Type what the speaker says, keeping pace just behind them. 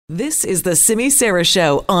This is the Simi Sara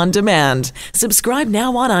Show on demand. Subscribe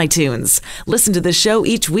now on iTunes. Listen to the show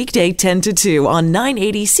each weekday 10 to 2 on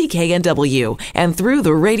 980 CKNW and through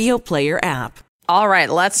the Radio Player app. All right,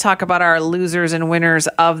 let's talk about our losers and winners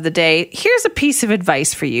of the day. Here's a piece of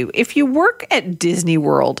advice for you. If you work at Disney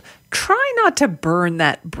World, try not to burn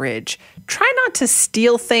that bridge. Try not to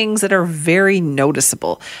steal things that are very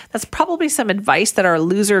noticeable. That's probably some advice that our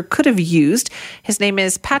loser could have used. His name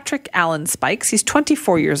is Patrick Allen Spikes. He's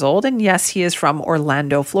 24 years old. And yes, he is from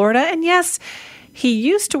Orlando, Florida. And yes, he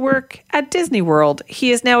used to work at Disney World.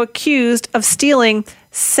 He is now accused of stealing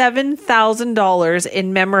 $7,000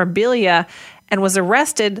 in memorabilia and was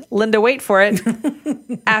arrested, Linda, wait for it,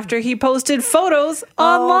 after he posted photos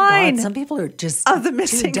online. God, some people are just of the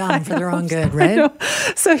missing too dumb items. for their own good, right?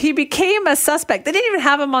 So he became a suspect. They didn't even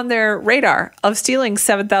have him on their radar of stealing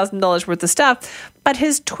 $7,000 worth of stuff. But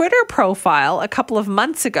his Twitter profile a couple of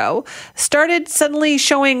months ago started suddenly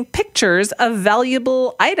showing pictures of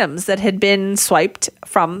valuable items that had been swiped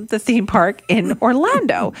from the theme park in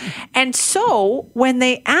Orlando. And so when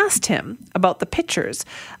they asked him about the pictures,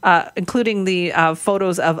 including the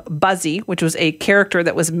photos of Buzzy, which was a character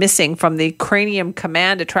that was missing from the Cranium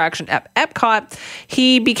Command attraction at Epcot,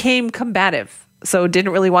 he became combative. So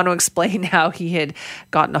didn't really want to explain how he had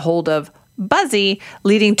gotten a hold of Buzzy,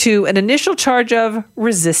 leading to an initial charge of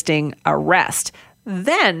resisting arrest.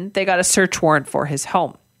 Then they got a search warrant for his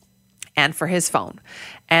home and for his phone.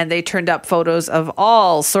 And they turned up photos of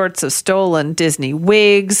all sorts of stolen Disney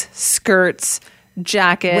wigs, skirts,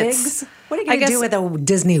 jackets. Wigs? What are you going to do with a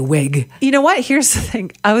Disney wig? You know what? Here's the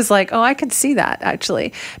thing. I was like, oh, I can see that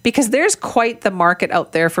actually, because there's quite the market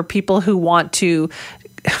out there for people who want to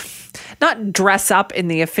not dress up in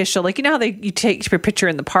the official, like, you know how you take your picture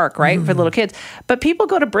in the park, right? For little kids. But people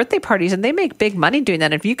go to birthday parties and they make big money doing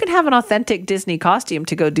that. If you can have an authentic Disney costume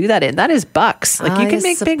to go do that in, that is bucks. Like you can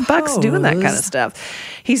make big bucks doing that kind of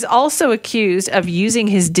stuff. He's also accused of using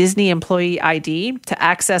his Disney employee ID to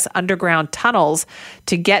access underground tunnels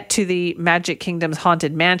to get to the Magic Kingdom's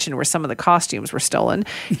Haunted Mansion where some of the costumes were stolen.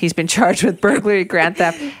 He's been charged with burglary, grand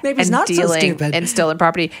theft, Maybe and not so dealing stupid. in stolen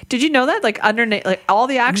property. Did you know that? Like underneath, like all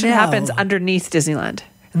the action No. happens underneath Disneyland.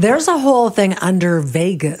 There's a whole thing under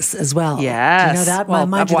Vegas as well. Yes. Do you know that? Well,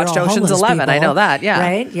 Mind I've you, they're watched all Ocean's homeless 11. I people, know that, yeah.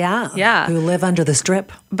 Right? Yeah. Yeah. Who live under the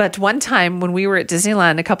strip. But one time when we were at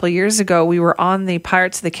Disneyland a couple of years ago, we were on the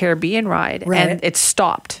Pirates of the Caribbean ride Right. and it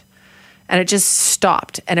stopped. And it just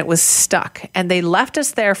stopped and it was stuck. And they left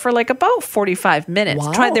us there for like about 45 minutes.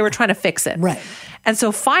 Wow. They were trying to fix it. Right. And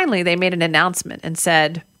so finally they made an announcement and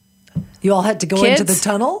said, You all had to go kids, into the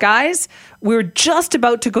tunnel? guys, we were just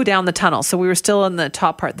about to go down the tunnel. So we were still in the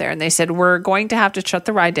top part there. And they said, we're going to have to shut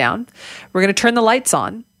the ride down. We're going to turn the lights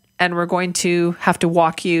on and we're going to have to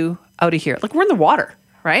walk you out of here. Like we're in the water,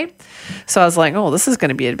 right? So I was like, oh, this is going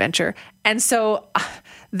to be an adventure. And so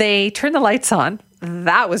they turned the lights on.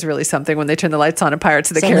 That was really something when they turned the lights on in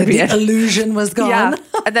Pirates of the So Caribbean. the illusion was gone. Yeah.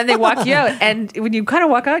 And then they walk you out. And when you kind of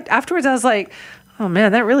walk out afterwards, I was like, oh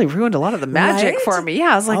man, that really ruined a lot of the magic Right? for me.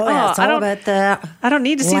 Yeah. I was like, It's all about the I don't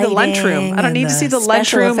need to see the lunchroom. I don't lighting need to and see the the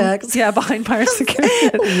special lunchroom. effects. Yeah, behind Pirates of the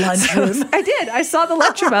Caribbean. Lunchroom. So I did. I saw the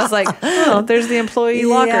lunchroom. I was like, oh, there's the employee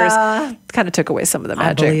lockers. Kind of took away some of the I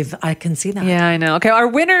magic. believe I can see that. Yeah, I know. Okay, our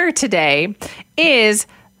winner today is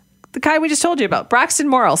the guy we just told you about, Braxton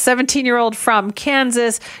Morrill, 17-year-old from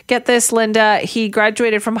Kansas. Get this, Linda. He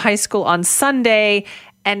graduated from high school on Sunday,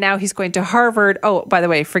 and now he's going to Harvard. Oh, by the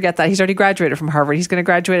way, forget that. He's already graduated from Harvard. He's going to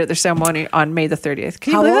graduate at their ceremony on May the 30th.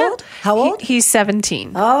 Can you How believe old? that? How old? He's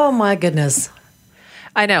 17. Oh, my goodness.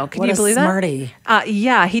 I know. Can What you a believe smarty. that?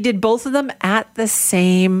 Yeah, he did both of them at the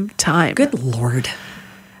same time. Good Lord.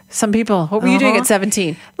 Some people. What were you doing at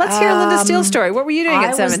 17? Let's hear Linda Steele's story. What were you doing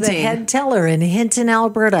at 17? I was the head teller in Hinton,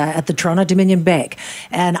 Alberta at the Toronto Dominion Bank.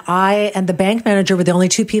 And I and the bank manager were the only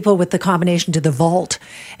two people with the combination to the vault.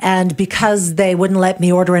 And because they wouldn't let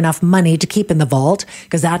me order enough money to keep in the vault,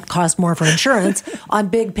 because that cost more for insurance, on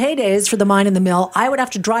big paydays for the mine and the mill, I would have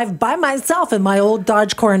to drive by myself in my old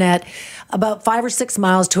Dodge Coronet about 5 or 6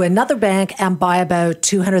 miles to another bank and buy about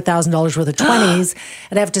 $200,000 worth of 20s.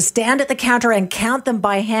 And I have to stand at the counter and count them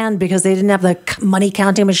by hand because they didn't have the money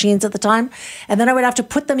counting machines at the time. And then I would have to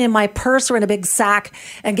put them in my purse or in a big sack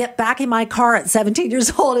and get back in my car at 17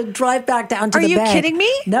 years old and drive back down to Are the you bank. kidding me?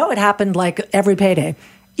 No, it happened like every payday.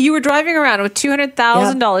 You were driving around with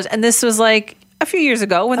 $200,000, and this was like a few years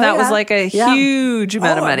ago when that was like a huge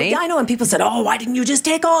amount of money. I know. And people said, why didn't you just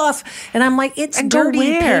take off? And I'm like, it's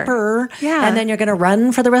dirty paper. Yeah. And then you're going to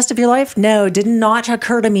run for the rest of your life? No, did not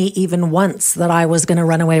occur to me even once that I was going to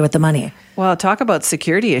run away with the money. Well, talk about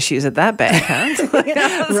security issues at that bank, huh?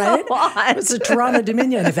 Right? It's the Toronto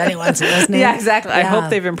Dominion, if anyone's listening. Yeah, exactly. I hope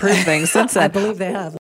they've improved things since then. I believe they have.